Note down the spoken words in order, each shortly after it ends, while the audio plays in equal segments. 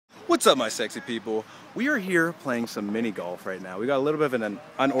What's up, my sexy people? We are here playing some mini golf right now. We got a little bit of an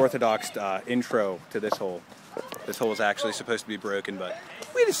unorthodox intro to this hole. This hole is actually supposed to be broken, but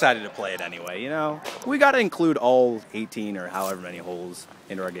we decided to play it anyway, you know? We got to include all 18 or however many holes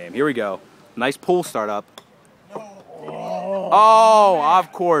into our game. Here we go. Nice pull start up. Oh,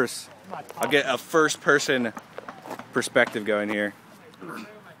 of course. I'll get a first-person perspective going here.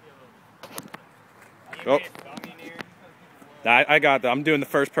 Oh. I got that. I'm doing the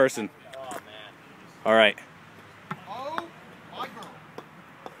first person. Oh, man. All right. Oh, my girl.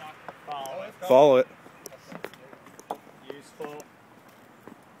 Follow it. Useful.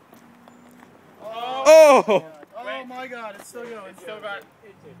 Oh! Oh my God, it's still going. It's still got.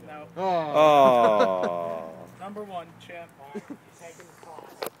 No. Oh. Number one, champ.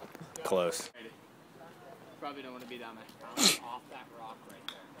 Close. Probably don't want to be down there. Off that rock right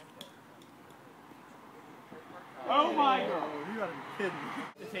there. Oh my God. Oh, you gotta be kidding me.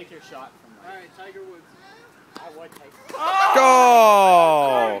 To take your shot from there. Alright, Tiger Woods. I would take it.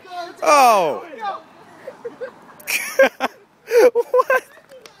 Go! Oh! What?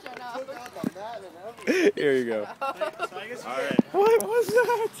 Here you go. So I guess What was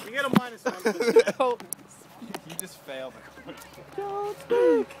that? you get a -1. You just failed. Don't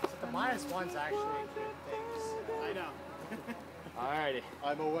speak. The -1's actually good things. I know. Alrighty.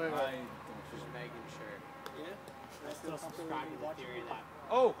 I'm aware. Just making sure. Yeah? I still subscribe to the theory that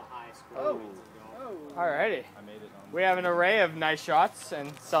Oh! the high score wins the goal. Alrighty. I made it on. We have an array of nice shots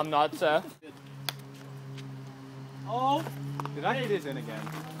and some not so. Oh! Did I hit his in again?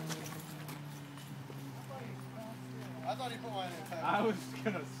 I thought he put mine in. I was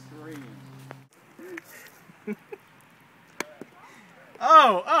gonna scream.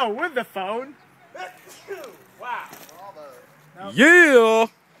 Oh, with the phone. Wow. Yeah!